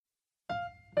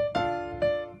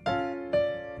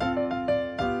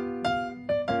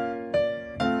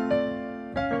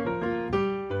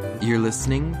You're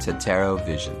listening to Tarot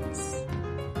Visions.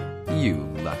 You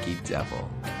lucky devil.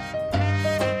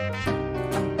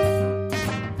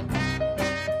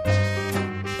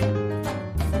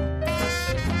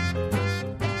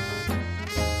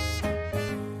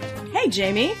 Hey,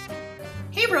 Jamie.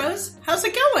 Hey, Rose. How's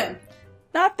it going?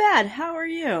 Not bad. How are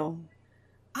you?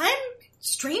 I'm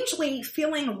strangely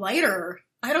feeling lighter.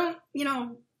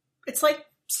 It's like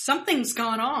something's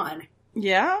gone on.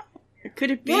 Yeah?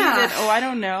 Could it be that, I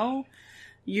don't know,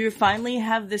 you finally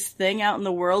have this thing out in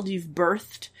the world, you've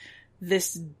birthed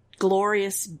this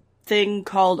glorious thing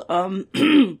called,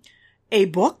 a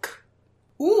book?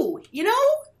 Ooh,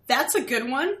 that's a good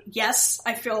one. Yes,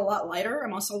 I feel a lot lighter.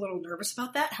 I'm also a little nervous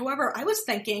about that. However, I was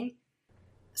thinking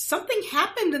something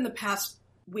happened in the past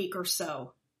week or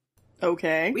so.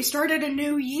 Okay. We started a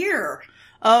new year.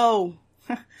 Oh,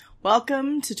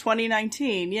 welcome to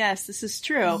 2019. Yes, this is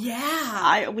true. Yeah.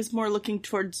 I was more looking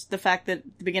towards the fact that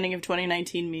the beginning of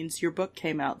 2019 means your book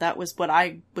came out. That was what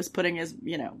I was putting as,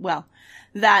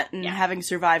 that and having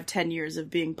survived 10 years of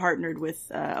being partnered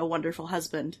with a wonderful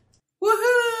husband.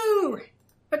 Woohoo!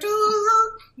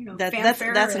 That's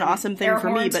an awesome thing for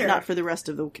me, but not for the rest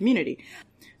of the community.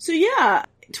 So yeah,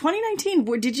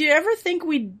 2019, did you ever think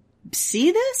we'd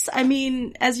see this? I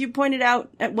mean, as you pointed out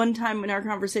at one time in our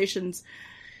conversations,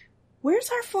 where's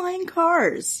our flying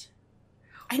cars?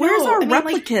 Where's our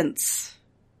replicants?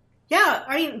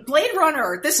 Blade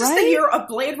Runner. This is the year of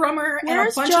Blade Runner and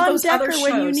a bunch of those other shows.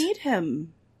 Where's John Decker when you need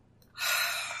him?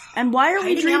 And why are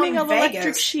we dreaming of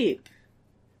electric sheep?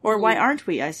 Or why aren't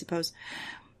we, I suppose?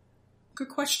 Good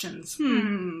questions.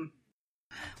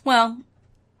 Well,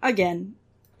 again,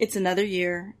 it's another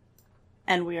year,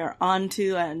 and we are on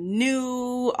to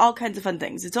all kinds of fun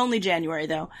things. It's only January,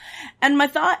 though. And my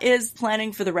thought is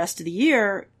planning for the rest of the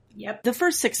year. Yep. The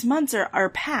first 6 months are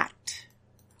packed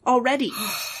already.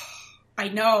 I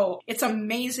know. It's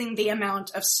amazing the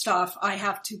amount of stuff I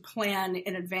have to plan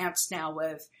in advance now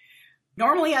with.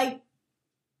 Normally, I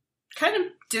kind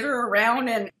of ditter around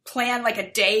and plan like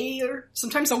a day or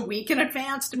sometimes a week in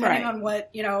advance, depending on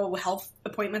what, health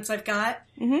appointments I've got.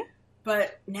 Mm-hmm.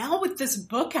 But now with this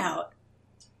book out,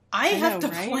 I have to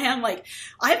plan,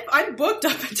 I'm booked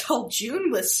up until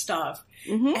June with stuff.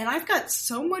 Mm-hmm. And I've got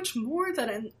so much more that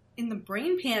I'm in the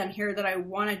brain pan here that I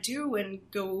want to do and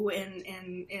go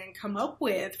and come up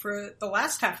with for the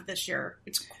last half of this year.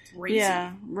 It's crazy.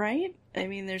 Yeah, right? I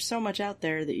mean, there's so much out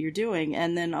there that you're doing.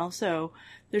 And then also,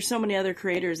 there's so many other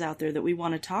creators out there that we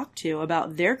want to talk to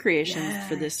about their creations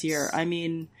for this year. I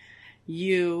mean,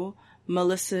 you,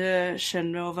 Melissa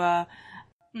Shanova,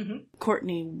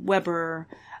 Courtney Weber.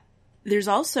 There's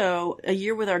also a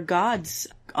Year with Our Gods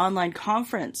online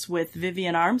conference with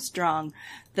Vivian Armstrong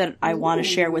that I want to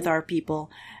share with our people.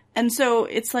 And so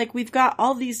it's like we've got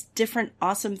all these different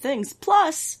awesome things,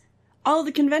 plus all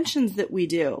the conventions that we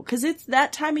do. Because it's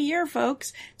that time of year,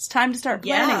 folks. It's time to start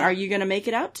planning. Are you going to make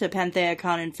it out to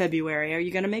PantheaCon in February? Are you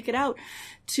going to make it out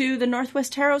to the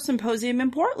Northwest Tarot Symposium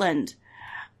in Portland?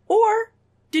 Or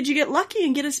did you get lucky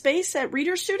and get a space at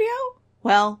Reader Studio?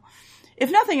 Well,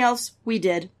 if nothing else, we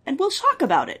did, and we'll talk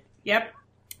about it. Yep.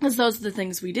 Because those are the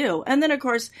things we do. And then, of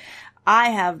course, I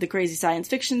have the crazy science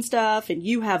fiction stuff, and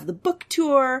you have the book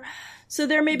tour. So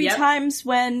there may be times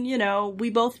when, we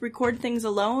both record things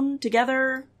alone,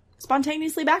 together,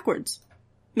 spontaneously backwards.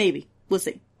 Maybe. We'll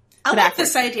see. I like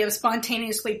this idea of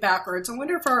spontaneously backwards. I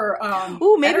wonder if our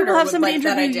maybe we'll have somebody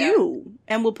interview you,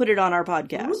 and we'll put it on our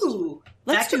podcast. Ooh,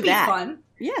 Let's that could do that. Be fun.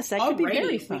 Yes, that could be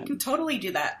very fun. We can totally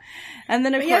do that. And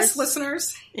then, of course, yes,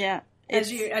 listeners. Yeah.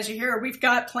 As you hear, we've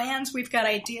got plans, we've got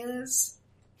ideas.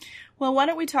 Well, why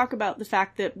don't we talk about the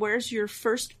fact that where's your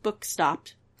first book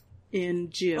stopped in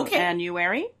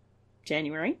January?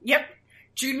 Yep.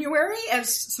 January,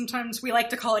 as sometimes we like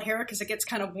to call it here because it gets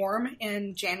kind of warm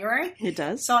in January. It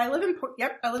does. So I live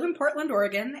in Portland,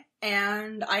 Oregon,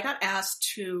 and I got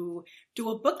asked to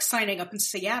do a book signing up in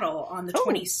Seattle on the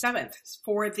 27th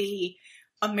for the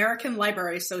American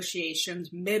Library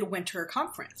Association's Midwinter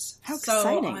Conference. How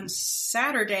exciting. So on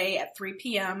Saturday at 3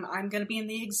 p.m., I'm going to be in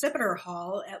the exhibitor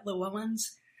hall at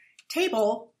Llewellyn's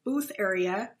table, booth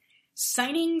area,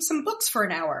 signing some books for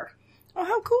an hour. Oh,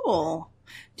 how cool.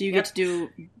 Do you get to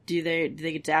do they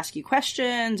get to ask you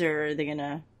questions, or are they going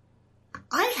to...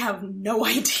 I have no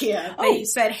idea. They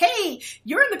said, hey,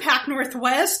 you're in the Pac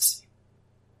Northwest.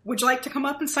 Would you like to come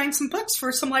up and sign some books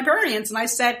for some librarians? And I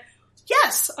said,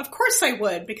 yes, of course I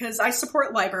would, because I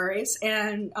support libraries.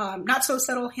 And not so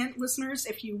subtle hint, listeners,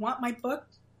 if you want my book,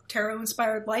 Tarot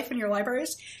Inspired Life, in your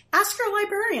libraries, ask your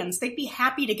librarians. They'd be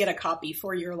happy to get a copy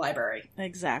for your library.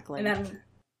 Exactly. And then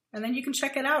And then you can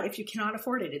check it out if you cannot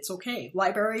afford it. It's okay.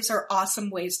 Libraries are awesome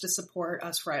ways to support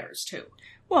us writers, too.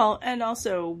 Well, and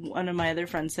also one of my other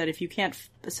friends said if you can't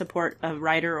support a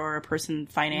writer or a person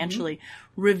financially,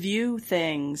 review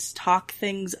things, talk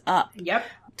things up. Yep.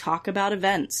 Talk about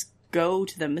events. Go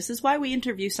to them. This is why we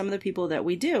interview some of the people that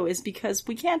we do, is because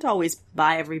we can't always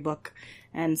buy every book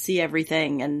and see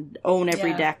everything and own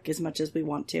every deck as much as we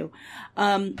want to.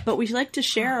 But we like to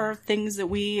share things that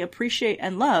we appreciate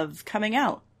and love coming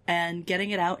out and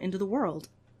getting it out into the world.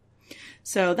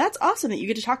 So that's awesome that you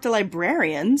get to talk to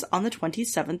librarians on the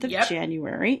 27th of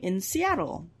January in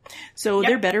Seattle. So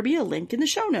there better be a link in the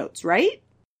show notes, right?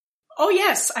 Oh,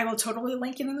 yes. I will totally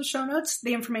link it in the show notes.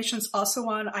 The information is also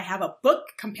I have a book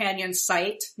companion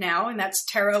site now, and that's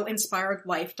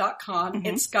tarotinspiredlife.com.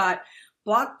 It's got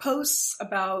blog posts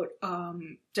about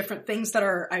different things that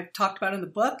I've talked about in the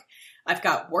book. I've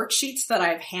got worksheets that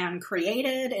I've hand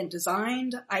created and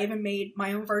designed. I even made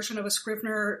my own version of a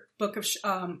Scrivener book of,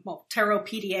 Tarot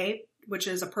PDA, which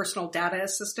is a personal data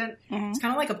assistant. It's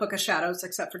kind of like a book of shadows,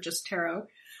 except for just tarot.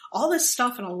 All this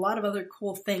stuff and a lot of other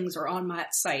cool things are on my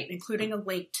site, including a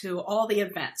link to all the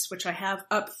events, which I have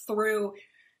up through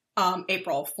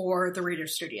April for the Reader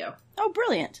Studio. Oh,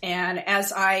 brilliant. And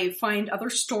as I find other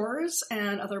stores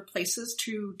and other places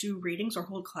to do readings or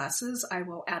hold classes, I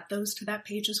will add those to that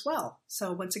page as well.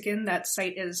 So once again, that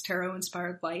site is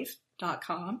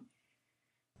tarotinspiredlife.com.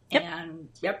 And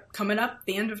coming up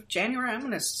the end of January, I'm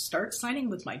going to start signing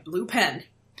with my blue pen.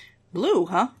 Blue,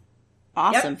 huh?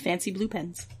 Awesome. Fancy blue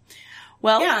pens.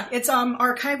 Well, yeah, it's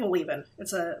archival even.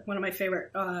 It's one of my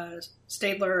favorite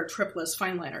Staedtler Triplus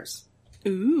fineliners.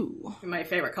 Ooh. My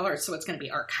favorite color, so it's going to be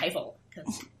archival.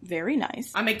 Very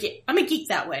nice. I'm a geek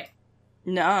that way.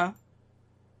 Nah.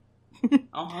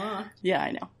 Yeah,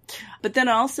 I know. But then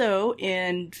also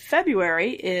in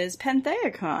February is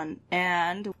Pantheacon,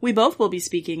 and we both will be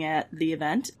speaking at the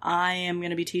event. I am going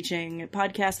to be teaching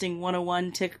Podcasting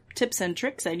 101 tips and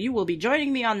tricks, and you will be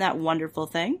joining me on that wonderful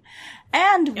thing.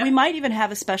 And we might even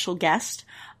have a special guest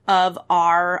of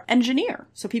our engineer.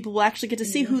 So people will actually get to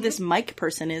see who this Mike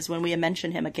person is when we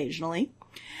mention him occasionally.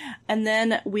 And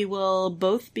then we will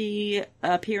both be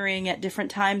appearing at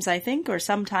different times, I think, or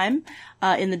sometime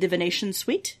in the Divination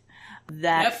Suite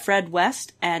that Fred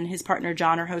West and his partner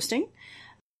John are hosting.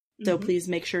 So please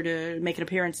make sure to make an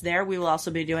appearance there. We will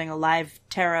also be doing a live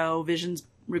Tarot Visions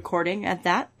recording at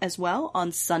that as well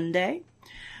on Sunday.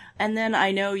 And then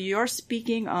I know you're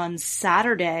speaking on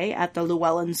Saturday at the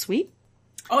Llewellyn Suite.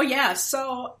 Oh, yeah.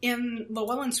 So in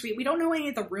Llewellyn Suite, we don't know any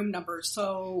of the room numbers.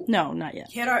 So no, not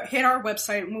yet. Hit our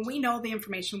website. When we know the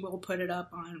information, we'll put it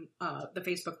up on the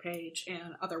Facebook page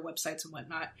and other websites and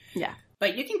whatnot. Yeah.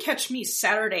 But you can catch me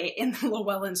Saturday in the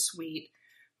Llewellyn Suite,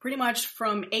 pretty much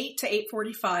from 8 to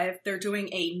 8:45. They're doing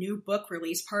a new book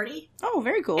release party. Oh,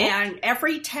 very cool. And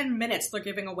every 10 minutes, they're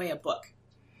giving away a book.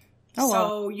 Oh,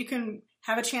 so you can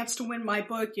have a chance to win my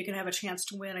book. You can have a chance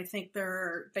to win. I think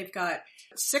they've got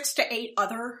 6 to 8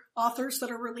 other authors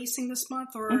that are releasing this month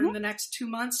or in the next 2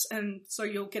 months. And so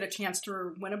you'll get a chance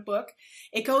to win a book.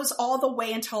 It goes all the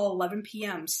way until 11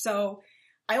 p.m. So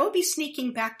I will be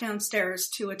sneaking back downstairs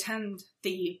to attend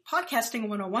the Podcasting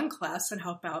 101 class and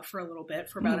help out for a little bit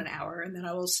for about an hour. And then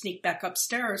I will sneak back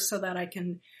upstairs so that I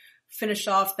can finish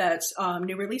off that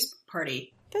new release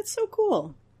party. That's so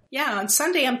cool. Yeah, on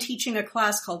Sunday I'm teaching a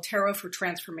class called Tarot for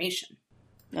Transformation.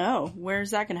 Oh,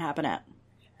 where's that going to happen at?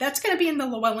 That's going to be in the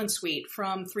Llewellyn Suite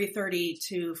from 3:30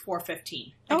 to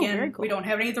 4:15. Again, very cool. We don't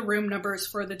have any of the room numbers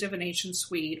for the Divination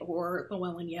Suite or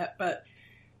Llewellyn yet, but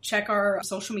check our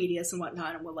social medias and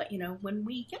whatnot, and we'll let you know when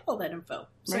we get all that info.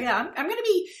 So yeah, I'm going to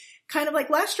be kind of like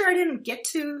last year I didn't get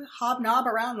to hobnob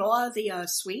around a lot of the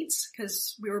suites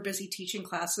because we were busy teaching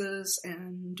classes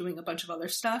and doing a bunch of other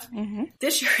stuff.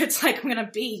 This year it's like I'm going to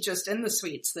be just in the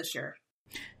suites this year.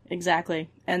 Exactly.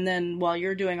 And then while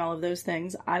you're doing all of those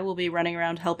things, I will be running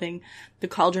around helping the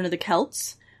Cauldron of the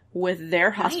Celts with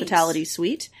their hospitality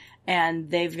suite. And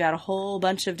they've got a whole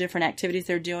bunch of different activities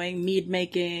they're doing, mead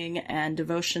making and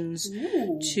devotions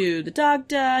to the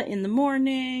Dagda in the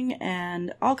morning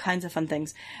and all kinds of fun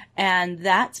things. And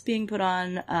that's being put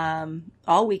on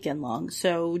all weekend long.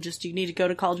 So just you need to go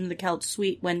to Cauldron of the Celts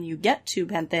Suite when you get to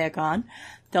Pantheacon.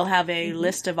 They'll have a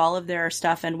list of all of their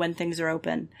stuff and when things are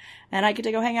open. And I get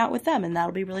to go hang out with them, and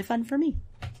that'll be really fun for me.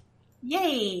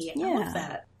 Yay! Yeah. I love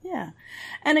that. Yeah.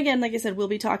 And again, like I said, we'll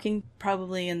be talking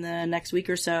probably in the next week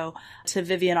or so to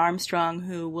Vivian Armstrong,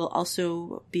 who will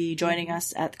also be joining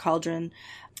us at the Cauldron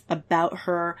about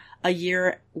her A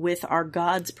Year with Our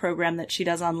Gods program that she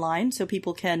does online. So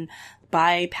people can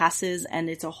buy passes, and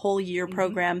it's a whole year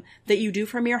program that you do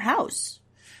from your house,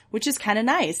 which is kind of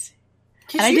nice.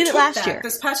 And I did it last year.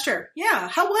 This past year. Yeah.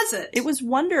 How was it? It was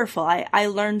wonderful. I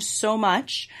learned so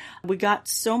much. We got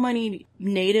so many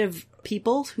native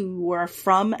people who were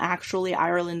from actually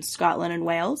Ireland, Scotland, and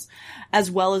Wales,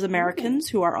 as well as Americans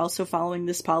who are also following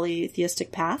this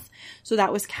polytheistic path. So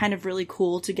that was kind of really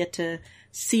cool to get to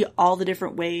see all the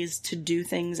different ways to do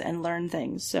things and learn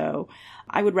things. So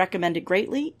I would recommend it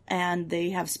greatly. And they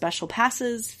have special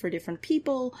passes for different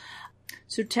people.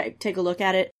 So take a look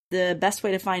at it. The best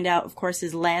way to find out, of course,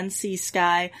 is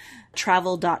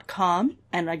landseaskytravel.com.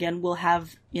 And again, we'll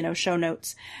have, show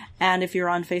notes. And if you're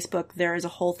on Facebook, there is a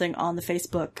whole thing on the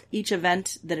Facebook. Each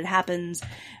event that it happens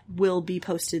will be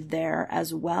posted there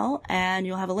as well. And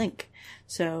you'll have a link.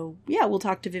 So yeah, we'll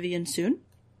talk to Vivian soon.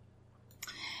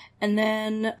 And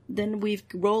then we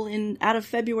roll in out of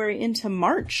February into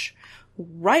March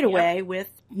right away with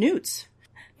Newt's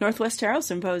Northwest Tarot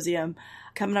Symposium.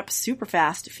 Coming up super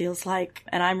fast, it feels like.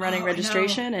 And I'm running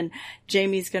registration, and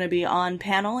Jamie's going to be on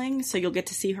paneling, so you'll get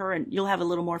to see her, and you'll have a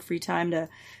little more free time to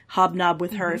hobnob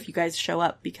with her if you guys show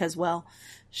up, because, well,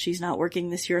 she's not working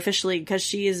this year officially because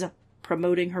she is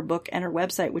promoting her book and her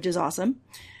website, which is awesome.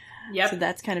 Yep. So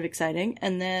that's kind of exciting.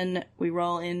 And then we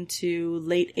roll into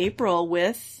late April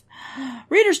with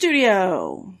Reader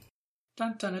Studio.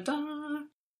 Dun, dun, dun, dun.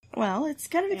 Well, it's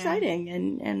kind of exciting.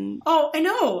 And Oh, I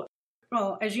know.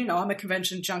 Well, as you know, I'm a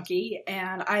convention junkie,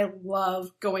 and I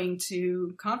love going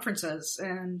to conferences,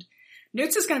 and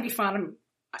Newt's is going to be fun.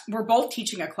 We're both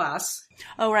teaching a class.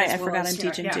 Oh, right. I forgot I'm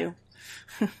teaching too.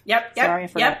 Yep. Sorry, I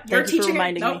forgot. Thank you for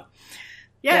reminding me.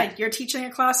 Yeah, you're teaching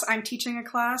a class. I'm teaching a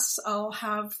class. I'll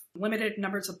have limited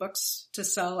numbers of books to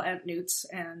sell at Newt's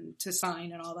and to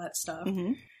sign and all that stuff.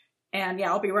 Mm-hmm. And yeah,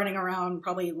 I'll be running around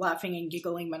probably laughing and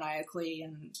giggling maniacally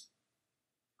and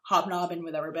hobnobbing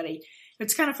with everybody.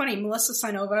 It's kind of funny. Melissa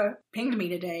Sinova pinged me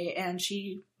today, and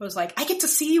she was like, I get to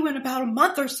see you in about a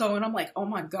month or so. And I'm like, oh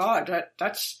my God,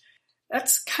 that's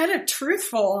kind of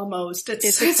truthful almost.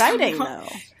 It's exciting though.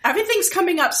 Everything's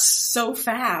coming up so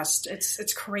fast.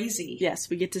 It's crazy. Yes,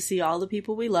 we get to see all the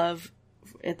people we love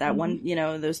at that one,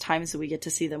 those times that we get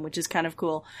to see them, which is kind of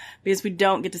cool because we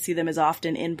don't get to see them as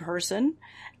often in person.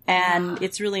 And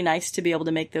it's really nice to be able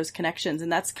to make those connections.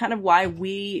 And that's kind of why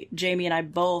Jamie and I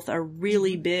both are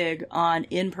really big on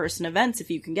in-person events if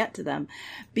you can get to them.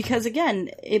 Because again,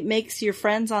 it makes your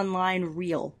friends online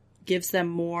real. Gives them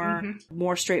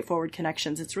more straightforward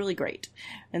connections. It's really great.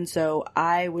 And so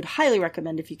I would highly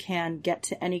recommend, if you can, get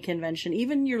to any convention,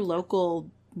 even your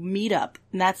local meetup.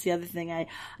 And that's the other thing. I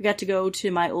got to go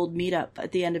to my old meetup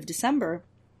at the end of December.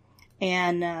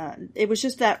 And it was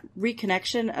just that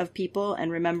reconnection of people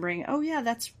and remembering, oh yeah,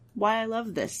 that's why I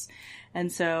love this.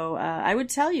 And so I would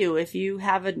tell you, if you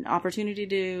have an opportunity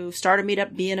to start a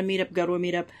meetup, be in a meetup, go to a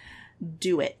meetup,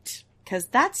 do it. Because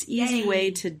that's easy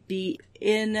way to be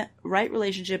in right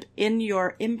relationship in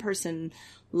your in-person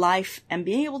life and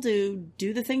being able to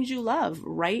do the things you love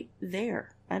right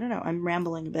there. I don't know. I'm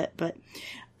rambling a bit, but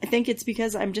I think it's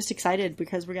because I'm just excited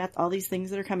because we got all these things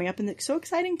that are coming up, and it's so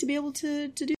exciting to be able to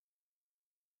do.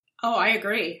 Oh, I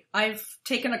agree. I've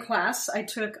taken a class. I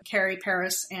took Carrie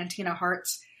Paris and Tina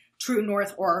Hart's True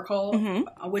North Oracle,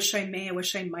 I Wish I May, I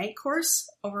Wish I Might course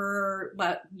over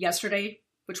yesterday,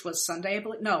 which was Sunday, I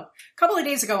believe. No, a couple of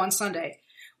days ago on Sunday,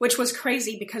 which was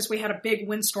crazy because we had a big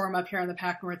windstorm up here in the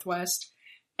Pac Northwest,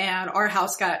 and our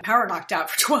house got power knocked out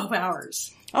for 12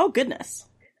 hours. Oh, goodness.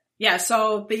 Yeah,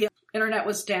 so the internet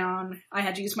was down. I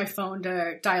had to use my phone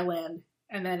to dial in,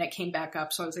 and then it came back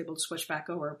up, so I was able to switch back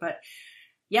over. But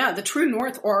yeah, the True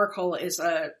North Oracle is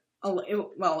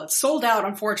it's sold out,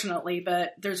 unfortunately,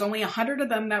 but there's only 100 of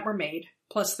them that were made,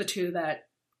 plus the 2 that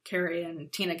Carrie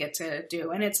and Tina get to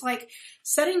do. And it's like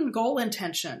setting goal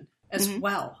intention as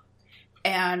well.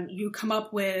 And you come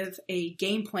up with a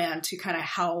game plan to kind of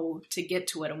how to get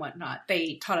to it and whatnot.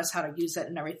 They taught us how to use it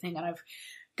and everything. And I've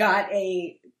got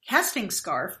a casting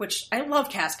scarf, which I love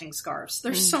casting scarves.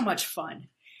 They're so much fun.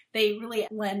 They really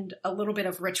lend a little bit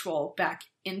of ritual back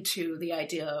into the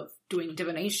idea of doing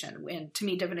divination. And to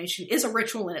me, divination is a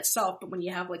ritual in itself, but when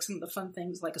you have like some of the fun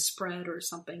things like a spread or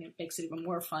something, it makes it even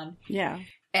more fun. Yeah.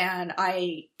 And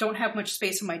I don't have much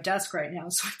space on my desk right now,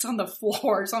 so it's on the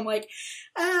floor. So I'm like,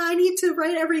 I need to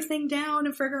write everything down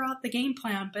and figure out the game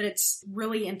plan. But it's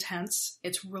really intense.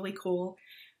 It's really cool.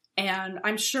 And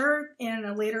I'm sure in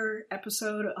a later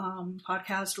episode,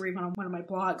 podcast, or even on one of my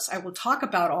blogs, I will talk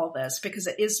about all this because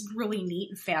it is really neat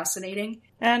and fascinating.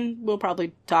 And we'll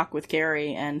probably talk with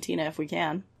Carrie and Tina if we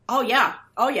can. Oh yeah.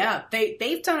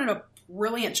 They've done a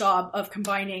brilliant job of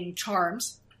combining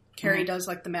charms. Carrie does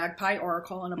like the Magpie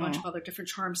Oracle and a bunch of other different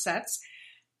charm sets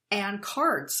and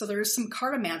cards. So there's some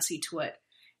cardomancy to it.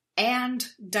 and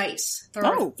dice. There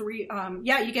are 3,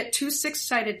 you get 2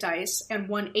 6-sided dice and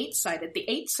 1 8-sided. The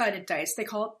 8-sided dice, they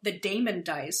call it the Daemon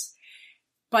dice,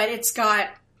 but it's got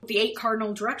the 8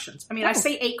 cardinal directions. I mean, I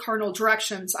say 8 cardinal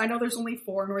directions. I know there's only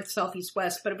 4, north, south, east,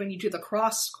 west, but when you do the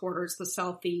cross quarters, the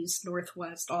southeast,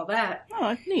 northwest, all that.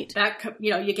 Oh, neat. That,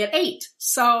 you get 8.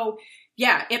 So,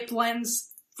 yeah, it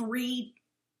blends 3,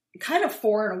 kind of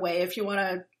 4 in a way, if you want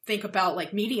to think about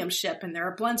like mediumship in there.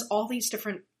 It blends all these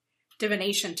different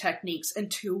divination techniques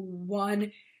into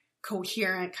one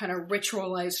coherent kind of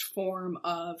ritualized form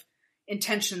of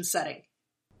intention setting.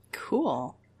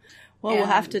 Cool. Well, we'll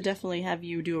have to definitely have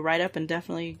you do a write-up and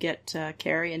definitely get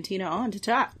Carrie and Tina on to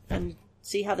chat and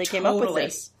see how they came up with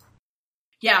this.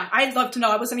 Yeah, I'd love to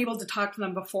know. I wasn't able to talk to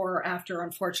them before or after,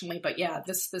 unfortunately, but yeah,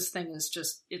 this thing is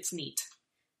just, it's neat.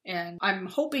 And I'm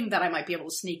hoping that I might be able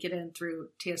to sneak it in through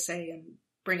TSA and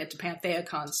bring it to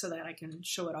PantheaCon so that I can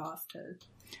show it off to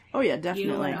definitely.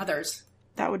 you and others.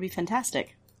 That would be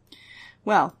fantastic.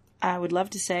 Well, I would love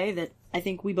to say that I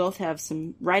think we both have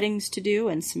some writings to do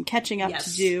and some catching up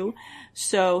to do.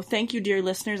 So thank you, dear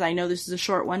listeners. I know this is a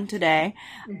short one today.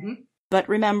 Mm-hmm. But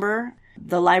remember,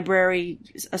 the Library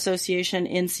Association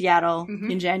in Seattle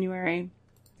in January,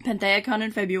 PantheaCon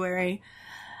in February,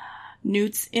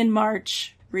 Newts in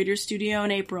March, Reader Studio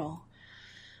in April.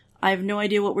 I have no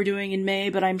idea what we're doing in May,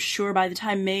 but I'm sure by the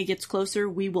time May gets closer,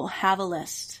 we will have a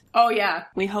list. Oh, yeah.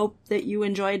 We hope that you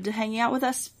enjoyed hanging out with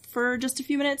us for just a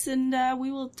few minutes, and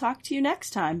we will talk to you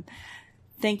next time.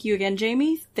 Thank you again,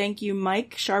 Jamie. Thank you,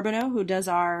 Mike Charbonneau, who does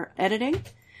our editing.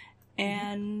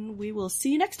 And we will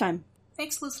see you next time.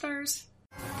 Thanks, listeners.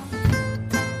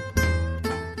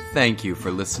 Thank you for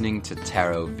listening to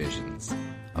Tarot Visions,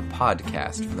 a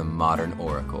podcast for the modern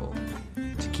oracle.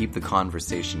 To keep the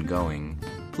conversation going,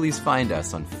 please find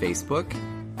us on Facebook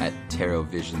at Tarot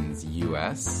Visions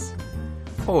US,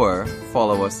 or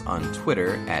follow us on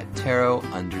Twitter at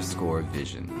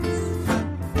Tarot_Visions.